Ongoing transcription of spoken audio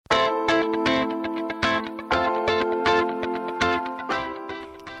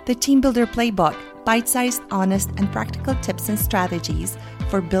The Team Builder Playbook, bite-sized, honest, and practical tips and strategies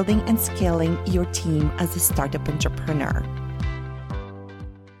for building and scaling your team as a startup entrepreneur.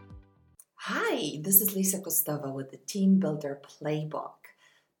 Hi, this is Lisa Kostova with the Team Builder Playbook.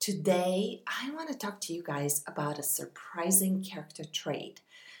 Today, I want to talk to you guys about a surprising character trait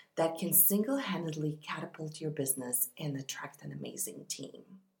that can single-handedly catapult your business and attract an amazing team.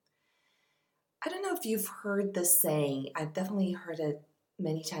 I don't know if you've heard this saying. I've definitely heard it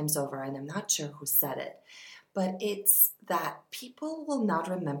many times over, and I'm not sure who said it, but it's that people will not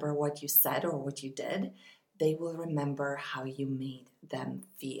remember what you said or what you did. They will remember how you made them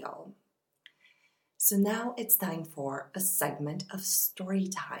feel. So now it's time for a segment of story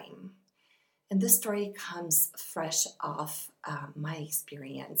time. And this story comes fresh off my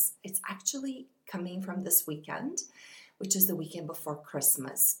experience. It's actually coming from this weekend, which is the weekend before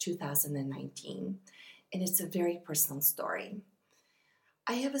Christmas, 2019. And it's a very personal story.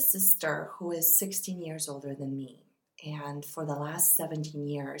 I have a sister who is 16 years older than me. And for the last 17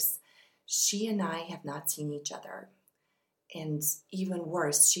 years, she and I have not seen each other. And even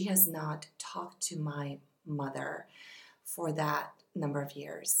worse, she has not talked to my mother for that number of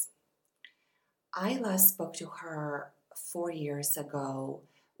years. I last spoke to her 4 years ago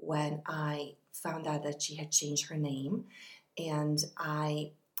when I found out that she had changed her name, and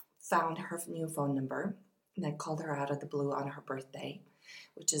I found her new phone number, and I called her out of the blue on her birthday,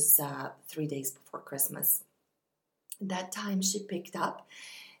 which is 3 days before Christmas. That time she picked up,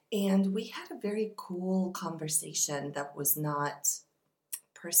 and we had a very cool conversation that was not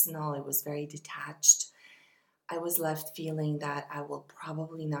personal. It was very detached. I was left feeling that I will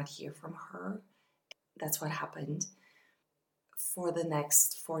probably not hear from her. That's what happened. For the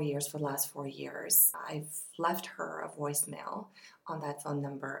next 4 years, for the last 4 years, I've left her a voicemail on that phone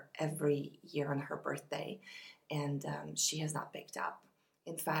number every year on her birthday, and she has not picked up.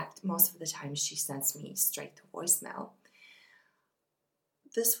 In fact, most of the time she sends me straight to voicemail.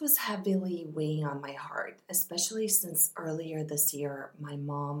 This was heavily weighing on my heart, especially since earlier this year, my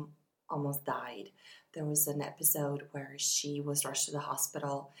mom almost died. There was an episode where she was rushed to the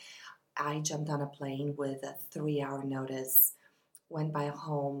hospital. I jumped on a plane with a 3-hour notice, went by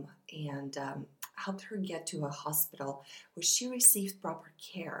home, and helped her get to a hospital where she received proper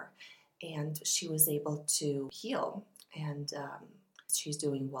care, and she was able to heal, and she's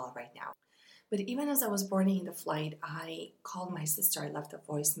doing well right now. But even as I was boarding the flight, I called my sister. I left a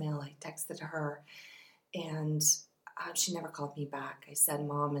voicemail. I texted her, and she never called me back. I said,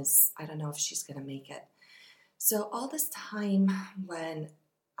 I don't know if she's going to make it. So all this time when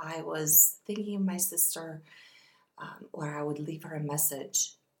I was thinking of my sister, or I would leave her a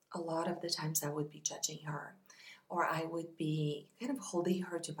message, a lot of the times I would be judging her, or I would be kind of holding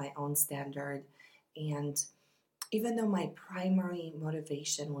her to my own standard. And even though my primary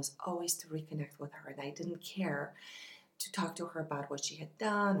motivation was always to reconnect with her, and I didn't care to talk to her about what she had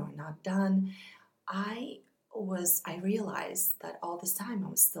done or not done, I realized that all this time I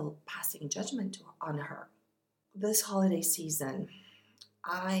was still passing judgment on her. This holiday season,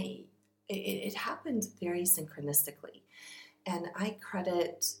 it happened very synchronistically, and I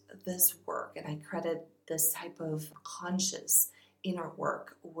credit this work and I credit this type of conscious inner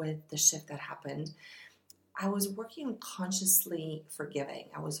work with the shift that happened. I was working on consciously forgiving.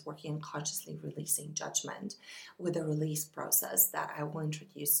 I was working on consciously releasing judgment with a release process that I will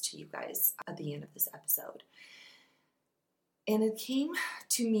introduce to you guys at the end of this episode. And it came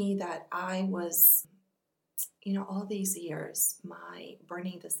to me that I was, all these years, my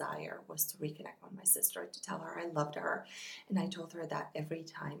burning desire was to reconnect with my sister, to tell her I loved her. And I told her that every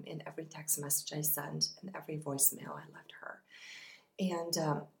time, in every text message I sent, and every voicemail I left her.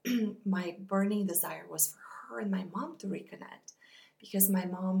 And my burning desire was for her and my mom to reconnect, because my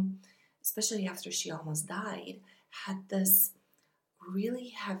mom, especially after she almost died, had this really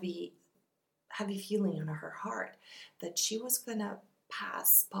heavy feeling in her heart that she was going to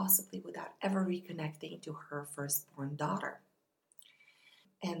pass possibly without ever reconnecting to her firstborn daughter.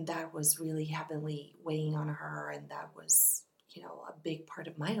 And that was really heavily weighing on her, and that was, a big part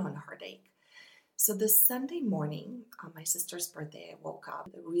of my own heartache. So this Sunday morning, on my sister's birthday, I woke up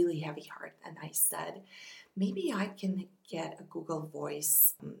with a really heavy heart, and I said, maybe I can get a Google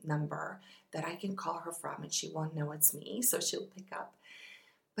Voice number that I can call her from, and she won't know it's me, so she'll pick up.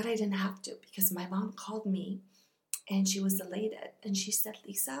 But I didn't have to, because my mom called me, and she was elated, and she said,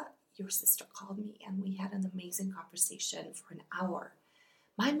 Lisa, your sister called me, and we had an amazing conversation for an hour.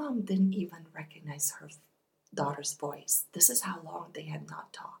 My mom didn't even recognize her daughter's voice. This is how long they had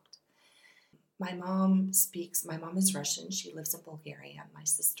not talked. my mom is Russian. She lives in Bulgaria. My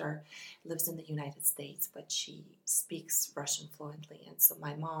sister lives in the United States, but she speaks Russian fluently. And so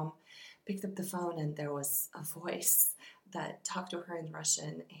my mom picked up the phone and there was a voice that talked to her in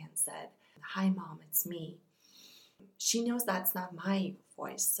Russian and said, "Hi, Mom, it's me." She knows that's not my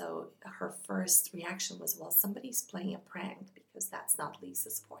voice. So her first reaction was, well, somebody's playing a prank because that's not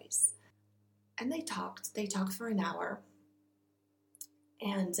Lisa's voice. And they talked. They talked for an hour.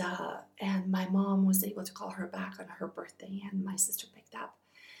 And my mom was able to call her back on her birthday, and my sister picked up.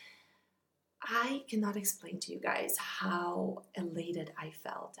 I cannot explain to you guys how elated I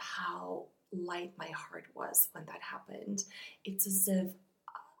felt, how light my heart was when that happened. It's as if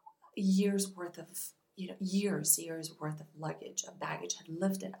years worth of luggage, of baggage had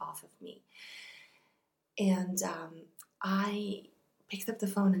lifted off of me. And I picked up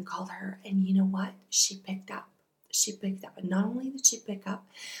the phone and called her, and you know what? She picked up. She picked up. And not only did she pick up,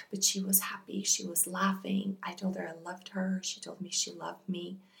 but she was happy. She was laughing. I told her I loved her. She told me she loved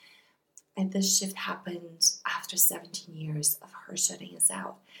me. And this shift happened after 17 years of her shutting us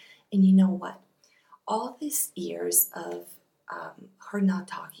out. And you know what? All these years of her not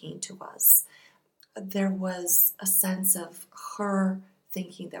talking to us, there was a sense of her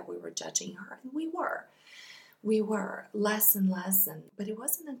thinking that we were judging her. And we were. We were less and less, but it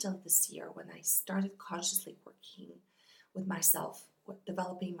wasn't until this year when I started consciously working with myself, with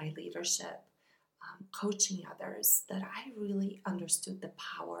developing my leadership, coaching others, that I really understood the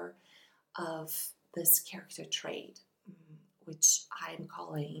power of this character trait, which I'm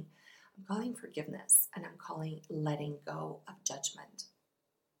calling forgiveness, and I'm calling letting go of judgment.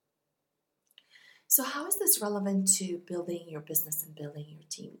 So how is this relevant to building your business and building your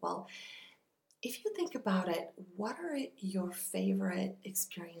team? Well, if you think about it, what are your favorite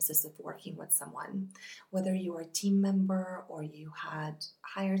experiences of working with someone? Whether you are a team member or you had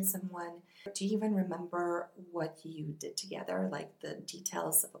hired someone, do you even remember what you did together, like the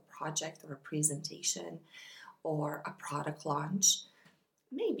details of a project or a presentation or a product launch?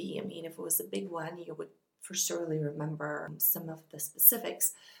 Maybe, if it was a big one, you would for surely remember some of the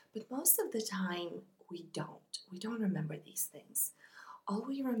specifics, but most of the time we don't. We don't remember these things. All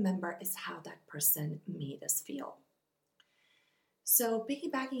we remember is how that person made us feel. So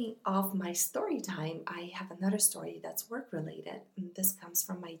piggybacking off my story time, I have another story that's work-related. This comes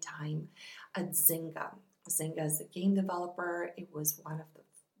from my time at Zynga. Zynga is a game developer. It was one of the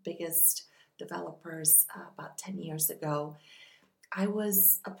biggest developers about 10 years ago. I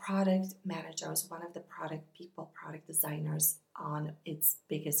was a product manager. I was one of the product designers on its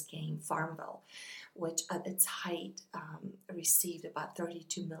biggest game, Farmville, which at its height received about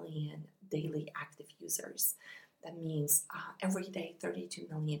 32 million daily active users. That means every day 32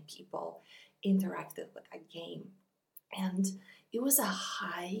 million people interacted with that game. And it was a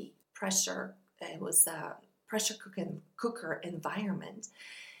high pressure, it was a pressure cooker environment.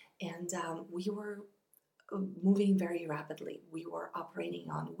 And we were moving very rapidly. We were operating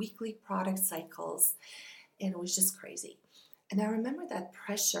on weekly product cycles, and it was just crazy. And I remember that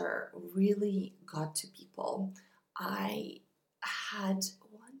pressure really got to people. I had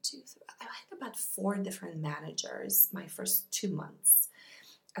about 4 different managers my first 2 months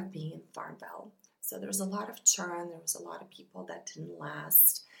of being in Farmville. So there was a lot of churn. There was a lot of people that didn't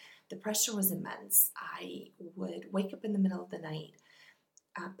last. The pressure was immense. I would wake up in the middle of the night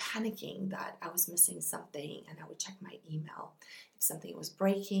panicking that I was missing something, and I would check my email if something was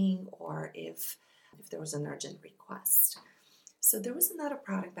breaking or if there was an urgent request. So there was another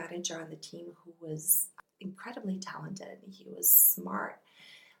product manager on the team who was incredibly talented. He was smart.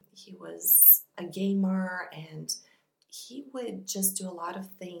 He was a gamer, and he would just do a lot of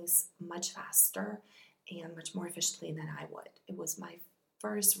things much faster and much more efficiently than I would. It was my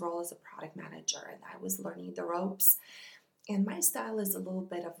first role as a product manager, and I was learning the ropes. And my style is a little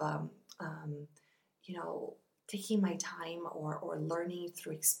bit of, taking my time or learning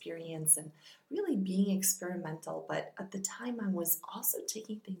through experience and really being experimental. But at the time, I was also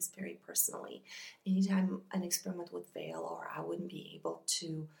taking things very personally. Anytime an experiment would fail or I wouldn't be able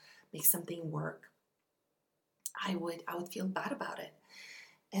to make something work, I would feel bad about it.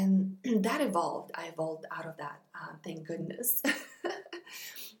 And that evolved. I evolved out of that, thank goodness.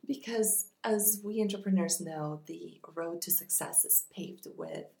 Because as we entrepreneurs know, the road to success is paved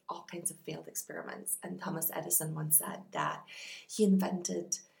with all kinds of failed experiments. And Thomas Edison once said that he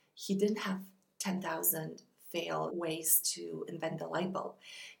didn't have 10,000 failed ways to invent the light bulb.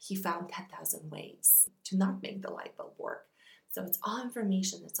 He found 10,000 ways to not make the light bulb work. So it's all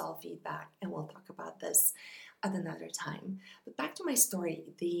information, it's all feedback, and we'll talk about this at another time. But back to my story,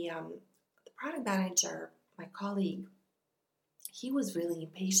 the product manager, my colleague, he was really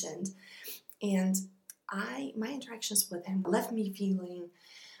impatient, And my interactions with him left me feeling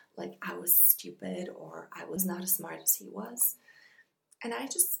like I was stupid or I was not as smart as he was. And I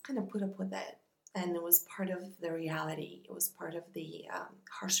just kind of put up with it. And it was part of the reality. It was part of the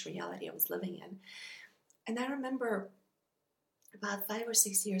harsh reality I was living in. And I remember about 5 or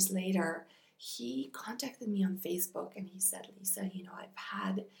 6 years later, he contacted me on Facebook and he said, Lisa, I've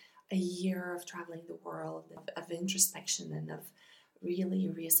had a year of traveling the world, of introspection and of really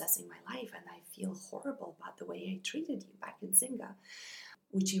reassessing my life. And I feel horrible about the way I treated you back in Singa.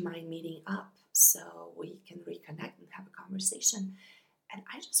 Would you mind meeting up so we can reconnect and have a conversation? And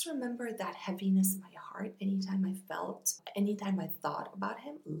I just remember that heaviness in my heart anytime I thought about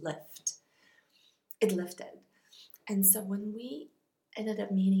him, it lifted. And so when we ended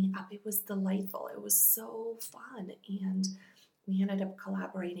up meeting up, it was delightful. It was so fun. And we ended up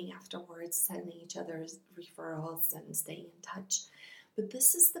collaborating afterwards, sending each other's referrals and staying in touch. But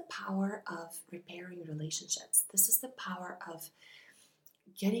this is the power of repairing relationships. This is the power of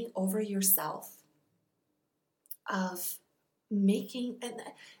getting over yourself, of making,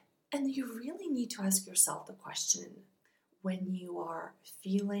 and you really need to ask yourself the question when you are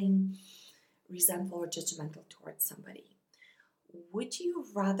feeling resentful or judgmental towards somebody. Would you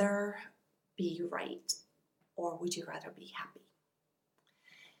rather be right or would you rather be happy?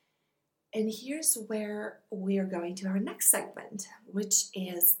 And here's where we are going to our next segment, which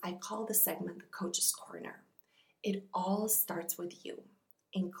is, I call the segment the Coach's Corner. It all starts with you,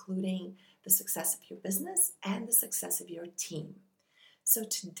 including the success of your business and the success of your team. So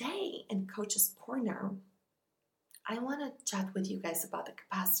today in Coach's Corner, I want to chat with you guys about the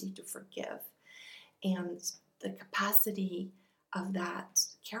capacity to forgive and the capacity of that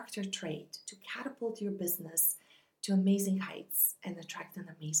character trait to catapult your business to amazing heights and attract an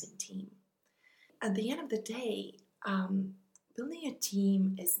amazing team. At the end of the day, building a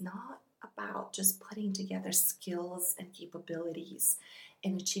team is not about just putting together skills and capabilities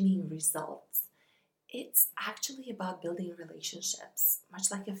and achieving results. It's actually about building relationships,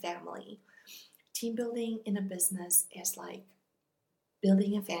 much like a family. Team building in a business is like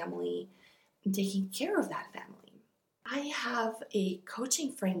building a family and taking care of that family. I have a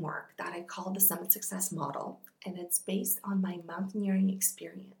coaching framework that I call the Summit Success Model, and it's based on my mountaineering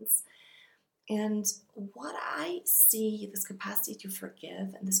experience. And what I see, this capacity to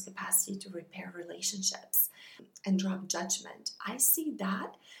forgive and this capacity to repair relationships and drop judgment, I see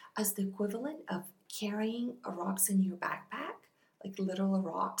that as the equivalent of carrying rocks in your backpack, like literal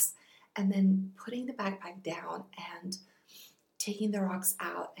rocks, and then putting the backpack down and taking the rocks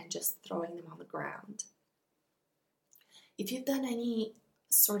out and just throwing them on the ground. If you've done any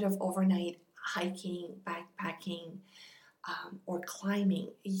sort of overnight hiking, backpacking, or climbing,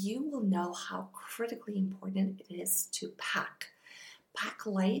 you will know how critically important it is to pack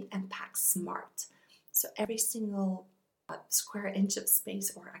light and pack smart. So every single square inch of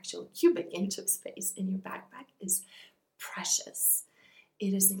space, or actual cubic inch of space in your backpack, is precious.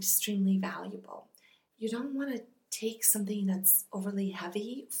 It is extremely valuable. You don't want to take something that's overly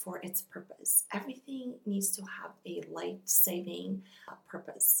heavy for its purpose. Everything needs to have a life-saving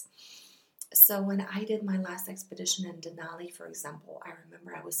purpose. So when I did my last expedition in Denali, for example, I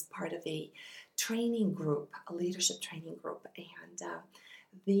remember I was part of a training group, a leadership training group, and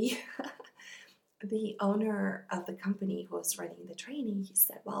the owner of the company who was running the training, he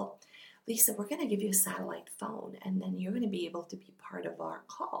said, well, Lisa, we're going to give you a satellite phone, and then you're going to be able to be part of our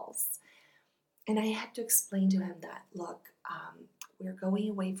calls. And I had to explain to him that, look, we're going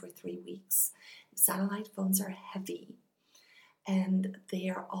away for 3 weeks. Satellite phones are heavy. And they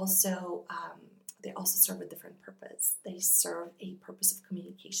are also they serve a different purpose. They serve a purpose of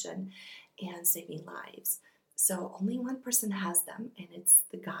communication and saving lives. So only one person has them, and it's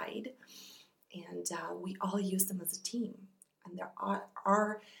the guide. And we all use them as a team. And there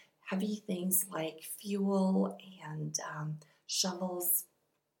are heavy things like fuel and shovels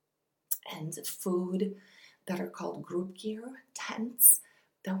and food that are called group gear, tents,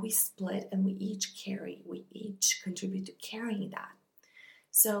 that we split and we each carry. We each contribute to carrying that.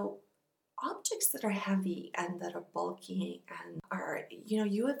 So objects that are heavy and that are bulky and are,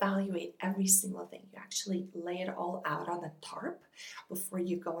 you evaluate every single thing. You actually lay it all out on a tarp before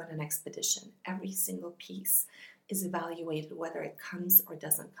you go on an expedition. Every single piece is evaluated, whether it comes or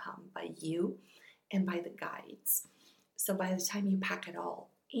doesn't come, by you and by the guides. So by the time you pack it all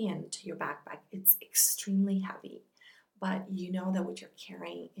into your backpack, it's extremely heavy. But you know that what you're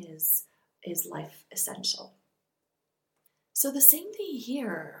carrying is life essential. So the same thing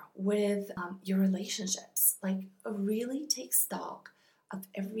here with your relationships. Like, really take stock of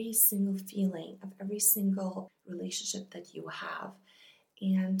every single feeling, of every single relationship that you have,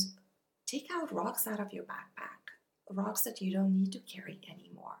 and take out rocks out of your backpack, rocks that you don't need to carry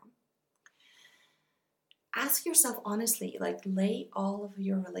anymore. Ask yourself honestly, lay all of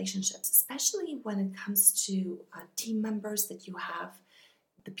your relationships, especially when it comes to team members that you have,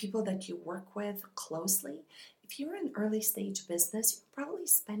 the people that you work with closely. If you're an early stage business, you're probably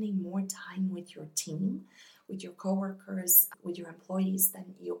spending more time with your team, with your coworkers, with your employees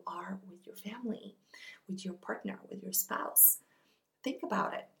than you are with your family, with your partner, with your spouse. Think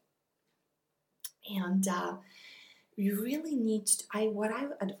about it. And you really need to, what I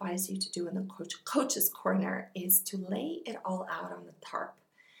advise you to do in the coach's corner is to lay it all out on the tarp.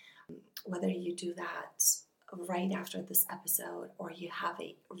 Whether you do that right after this episode or you have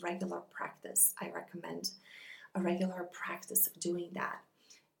a regular practice, I recommend a regular practice of doing that.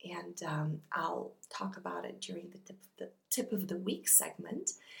 And I'll talk about it during the tip of the week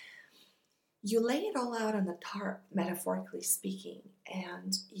segment. You lay it all out on the tarp, metaphorically speaking,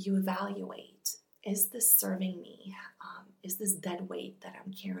 and you evaluate, is this serving me? Is this dead weight that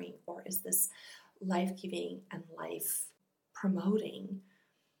I'm carrying? Or is this life-giving and life-promoting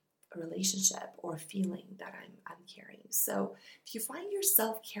a relationship or feeling that I'm carrying? So if you find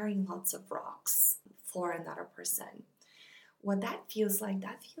yourself carrying lots of rocks for another person, what that feels like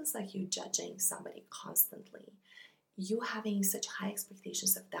you judging somebody constantly. You having such high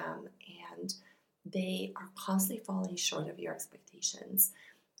expectations of them, and they are constantly falling short of your expectations.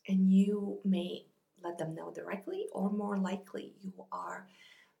 And you may let them know directly, or more likely you are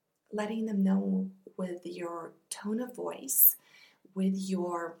letting them know with your tone of voice, with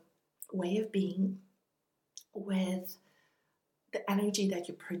your way of being, with the energy that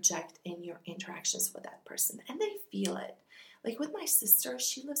you project in your interactions with that person. And they feel it. Like with my sister,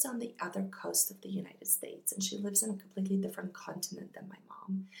 she lives on the other coast of the United States, and she lives in a completely different continent than my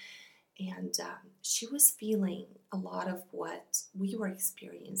mom. And she was feeling a lot of what we were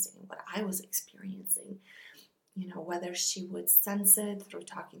experiencing, what I was experiencing, whether she would sense it through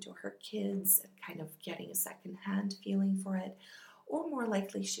talking to her kids and kind of getting a secondhand feeling for it, or more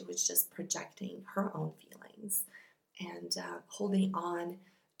likely she was just projecting her own feelings and holding on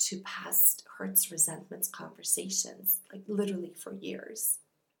to past hurts, resentments, conversations, like literally for years.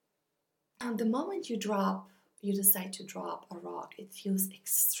 The moment you decide to drop a rock, it feels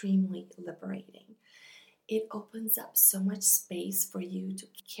extremely liberating. It opens up so much space for you to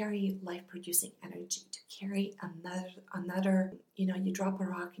carry life-producing energy, to carry another, you drop a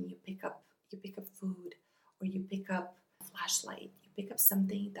rock and you pick up food, or you pick up a flashlight, you pick up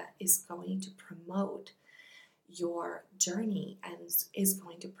something that is going to promote your journey and is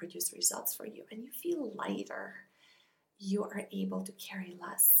going to produce results for you, and you feel lighter. You are able to carry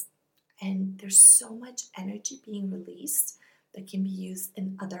less. And there's so much energy being released that can be used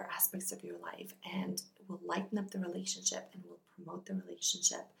in other aspects of your life and will lighten up the relationship and will promote the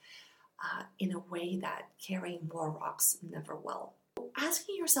relationship in a way that carrying more rocks never will.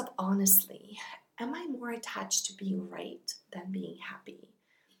 Asking yourself honestly, am I more attached to being right than being happy?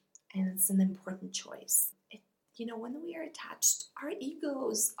 And it's an important choice. When we are attached, our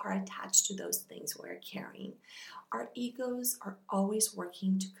egos are attached to those things we're carrying. Our egos are always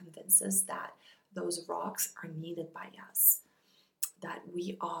working to convince us that those rocks are needed by us, that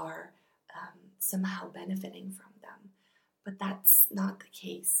we are somehow benefiting from them. But that's not the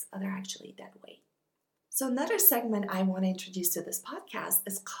case. They're actually dead weight. So another segment I want to introduce to this podcast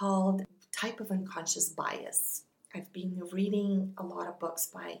is called Type of Unconscious Bias. I've been reading a lot of books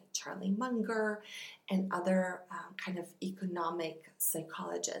by Charlie Munger and other kind of economic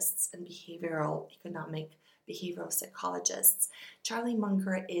psychologists and behavioral psychologists. Charlie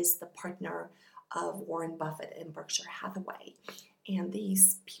Munger is the partner of Warren Buffett and Berkshire Hathaway. And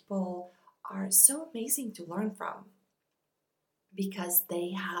these people are so amazing to learn from because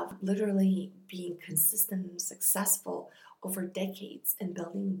they have literally been consistent and successful over decades in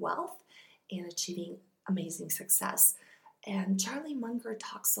building wealth and achieving amazing success. And Charlie Munger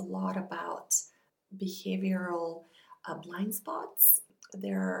talks a lot about behavioral blind spots.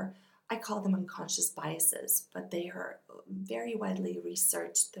 I call them unconscious biases, but they are very widely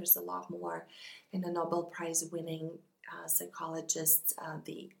researched. There's a lot more. And a Nobel Prize winning psychologist,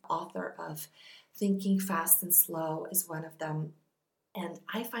 the author of Thinking Fast and Slow, is one of them. And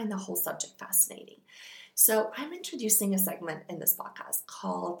I find the whole subject fascinating. So I'm introducing a segment in this podcast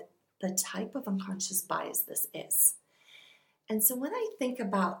called The Type of Unconscious Bias This Is. And so when I think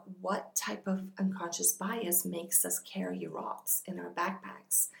about what type of unconscious bias makes us carry rocks in our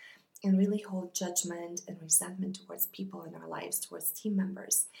backpacks and really hold judgment and resentment towards people in our lives, towards team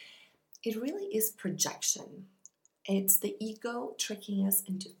members, it really is projection. It's the ego tricking us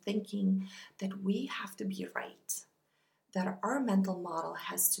into thinking that we have to be right, that our mental model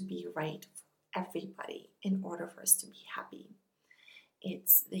has to be right for everybody in order for us to be happy.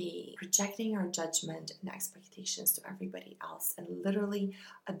 It's the projecting our judgment and expectations to everybody else and literally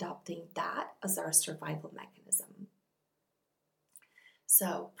adopting that as our survival mechanism.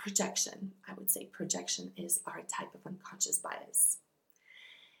 So projection, I would say projection is our type of unconscious bias.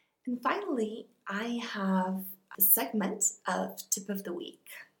 And finally, I have a segment of tip of the week.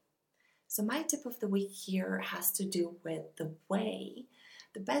 So my tip of the week here has to do with the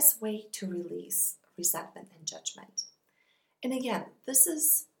best way to release resentment and judgment. And again, this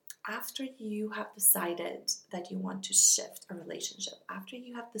is after you have decided that you want to shift a relationship, after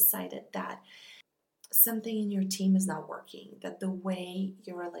you have decided that something in your team is not working, that the way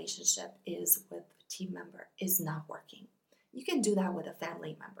your relationship is with a team member is not working. You can do that with a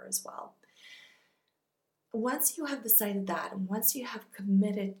family member as well. Once you have decided that, and once you have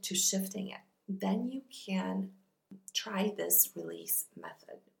committed to shifting it, then you can try this release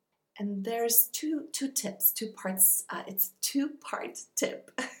method. And there's two tips, two parts. It's a two-part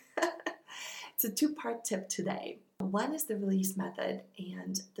tip. It's a two-part tip today. One is the release method,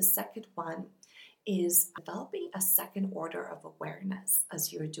 and the second one is developing a second order of awareness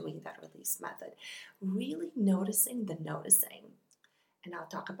as you're doing that release method. Really noticing the noticing. And I'll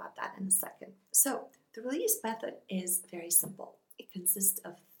talk about that in a second. So the release method is very simple. It consists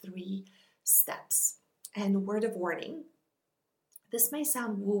of 3 steps. And word of warning, this may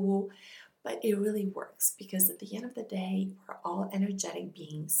sound woo-woo, but it really works because at the end of the day, we're all energetic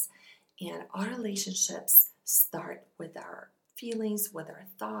beings and our relationships start with our feelings, with our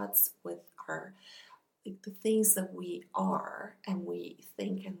thoughts, with the things that we are and we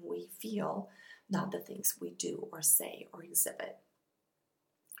think and we feel, not the things we do or say or exhibit.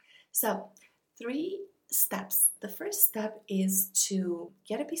 So 3 steps. The first step is to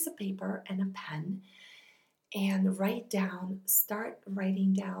get a piece of paper and a pen and start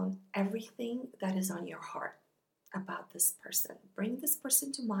writing down everything that is on your heart about this person. Bring this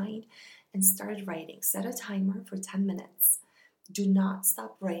person to mind and start writing. Set a timer for 10 minutes. Do not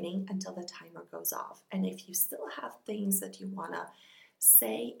stop writing until the timer goes off. And if you still have things that you want to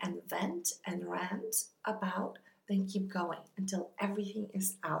say and vent and rant about, then keep going until everything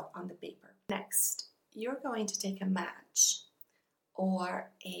is out on the paper. Next, you're going to take a match or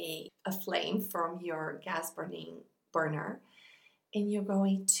a flame from your gas burner, and you're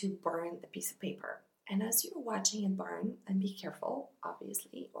going to burn the piece of paper. And as you're watching it burn, and be careful,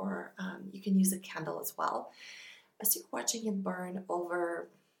 obviously, or you can use a candle as well. As you're watching it burn over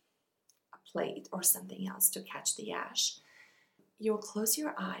a plate or something else to catch the ash, you'll close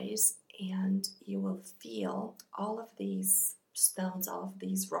your eyes and you will feel all of these stones, all of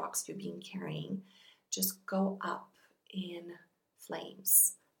these rocks you've been carrying just go up in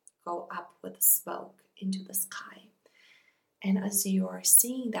flames, go up with smoke into the sky. And as you are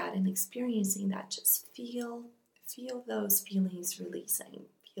seeing that and experiencing that, just feel those feelings releasing.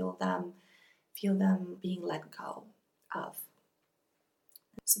 Feel them being let go of.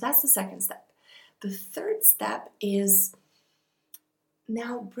 So that's the second step. The third step is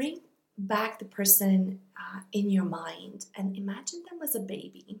now bring back the person in your mind and imagine them as a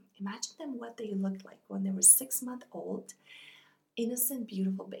baby. Imagine them what they looked like when they were 6-month-old, innocent,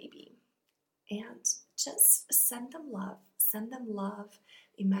 beautiful baby. And just send them love. Send them love.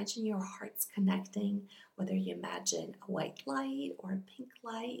 Imagine your hearts connecting, whether you imagine a white light or a pink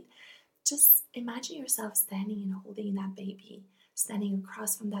light. Just imagine yourself standing and holding that baby, standing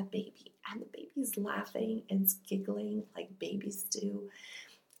across from that baby, and the baby's laughing and giggling like babies do.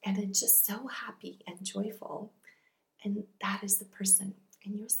 And it's just so happy and joyful. And that is the person.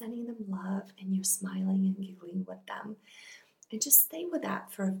 And you're sending them love and you're smiling and giggling with them. And just stay with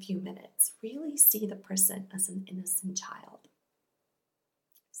that for a few minutes. Really see the person as an innocent child.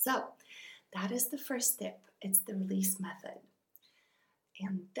 So that is the first tip. It's the release method.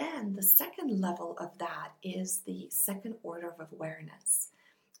 And then the second level of that is the second order of awareness.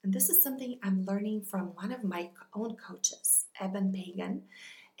 And this is something I'm learning from one of my own coaches, Eben Pagan,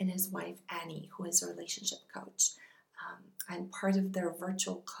 and his wife, Annie, who is a relationship coach. I'm part of their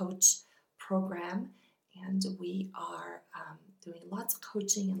virtual coach program, and we are doing lots of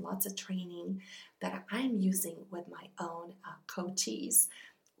coaching and lots of training that I'm using with my own coachees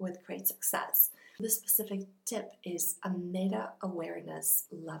with great success. This specific tip is a meta-awareness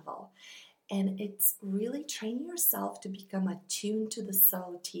level, and it's really training yourself to become attuned to the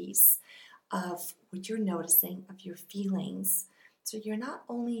subtleties of what you're noticing, of your feelings. So you're not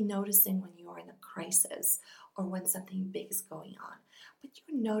only noticing when you are in a crisis or when something big is going on, but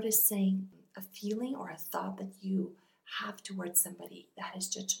you're noticing a feeling or a thought that you have towards somebody that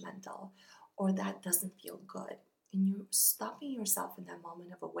is judgmental or that doesn't feel good. and you're stopping yourself in that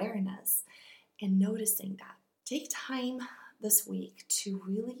moment of awareness and noticing that. Take time this week to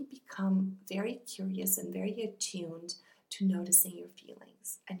really become very curious and very attuned to noticing your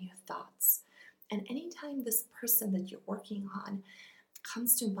feelings and your thoughts. And anytime this person that you're working on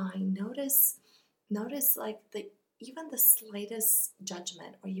comes to mind, notice like even the slightest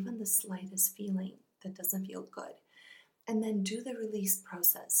judgment or even the slightest feeling that doesn't feel good. And then do the release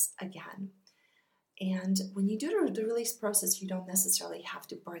process again. And when you do the release process, you don't necessarily have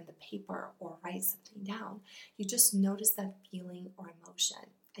to burn the paper or write something down. You just notice that feeling or emotion,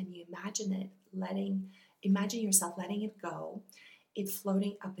 and you imagine yourself letting it go, it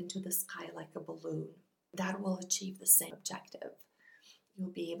floating up into the sky like a balloon. That will achieve the same objective. You'll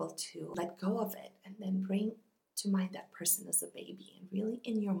be able to let go of it and then bring to mind that person as a baby, and really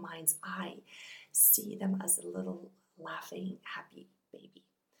in your mind's eye, see them as a little laughing, happy baby.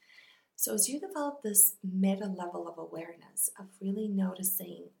 So as you develop this meta level of awareness, of really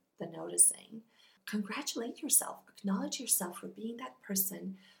noticing the noticing, congratulate yourself, acknowledge yourself for being that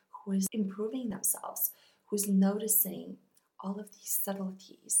person who is improving themselves, who's noticing all of these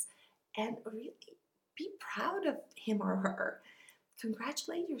subtleties, and really be proud of him or her.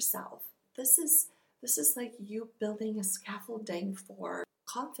 Congratulate yourself. This is like you building a scaffolding for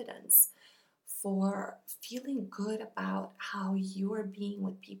confidence, for feeling good about how you are being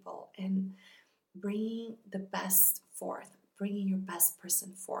with people and bringing the best forth, bringing your best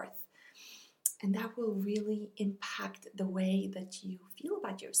person forth. And that will really impact the way that you feel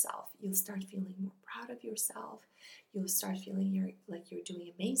about yourself. You'll start feeling more proud of yourself. You'll start feeling like you're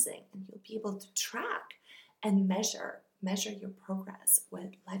doing amazing, and you'll be able to track and measure your progress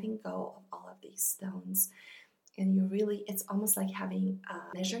with letting go of all of these stones. And it's almost like having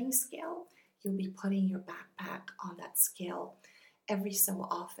a measuring scale. You'll be putting your backpack on that scale every so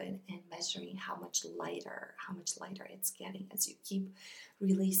often and measuring how much lighter it's getting as you keep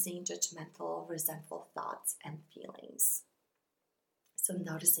releasing judgmental, resentful thoughts and feelings. So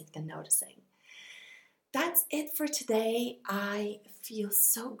noticing the noticing. That's it for today. I feel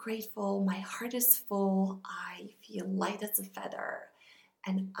so grateful. My heart is full. I feel light as a feather.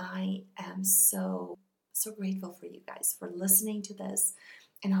 And I am so grateful for you guys for listening to this.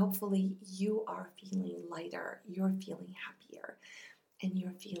 And hopefully you are feeling lighter, you're feeling happier, and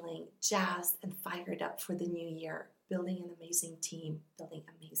you're feeling jazzed and fired up for the new year, building an amazing team, building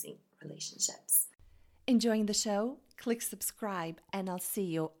amazing relationships. Enjoying the show? Click subscribe, and I'll see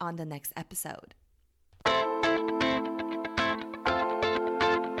you on the next episode.